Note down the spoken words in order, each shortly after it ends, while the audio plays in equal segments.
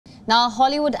Now,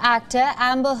 Hollywood actor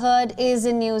Amber Heard is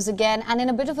in news again, and in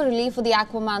a bit of a relief for the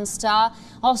Aquaman star,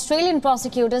 Australian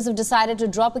prosecutors have decided to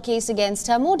drop a case against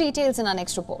her. More details in our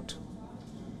next report.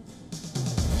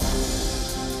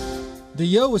 The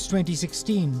year was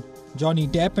 2016. Johnny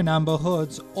Depp and Amber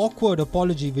Heard's awkward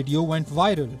apology video went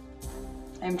viral.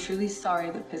 I am truly sorry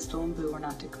that Pistol and Boo were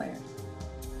not declared.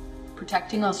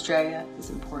 Protecting Australia is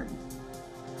important.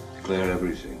 Declare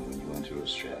everything when you enter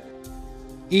Australia.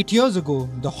 8 years ago,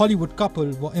 the Hollywood couple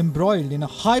were embroiled in a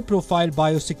high-profile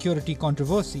biosecurity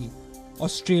controversy.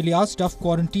 Australia's tough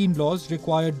quarantine laws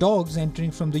require dogs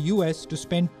entering from the US to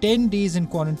spend 10 days in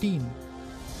quarantine.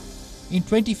 In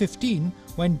 2015,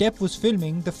 when Depp was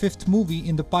filming the fifth movie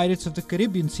in the Pirates of the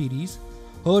Caribbean series,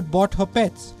 Heard bought her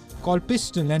pets, called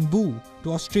Pistol and Boo,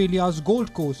 to Australia's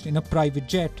Gold Coast in a private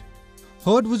jet.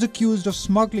 Heard was accused of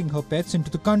smuggling her pets into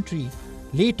the country.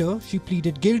 Later, she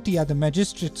pleaded guilty at the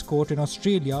Magistrates Court in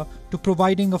Australia to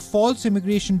providing a false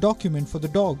immigration document for the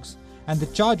dogs, and the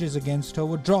charges against her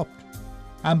were dropped.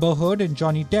 Amber Heard and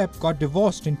Johnny Depp got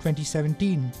divorced in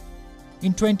 2017.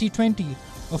 In 2020,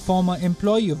 a former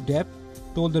employee of Depp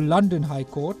told the London High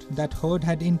Court that Heard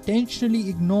had intentionally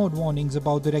ignored warnings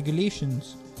about the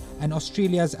regulations, and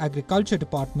Australia's Agriculture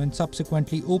Department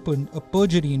subsequently opened a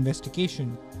perjury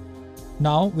investigation.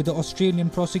 Now, with the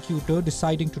Australian prosecutor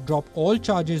deciding to drop all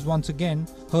charges once again,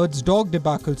 Heard's dog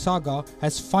debacle saga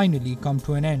has finally come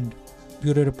to an end.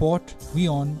 Bureau Report,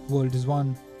 WION World is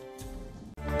One.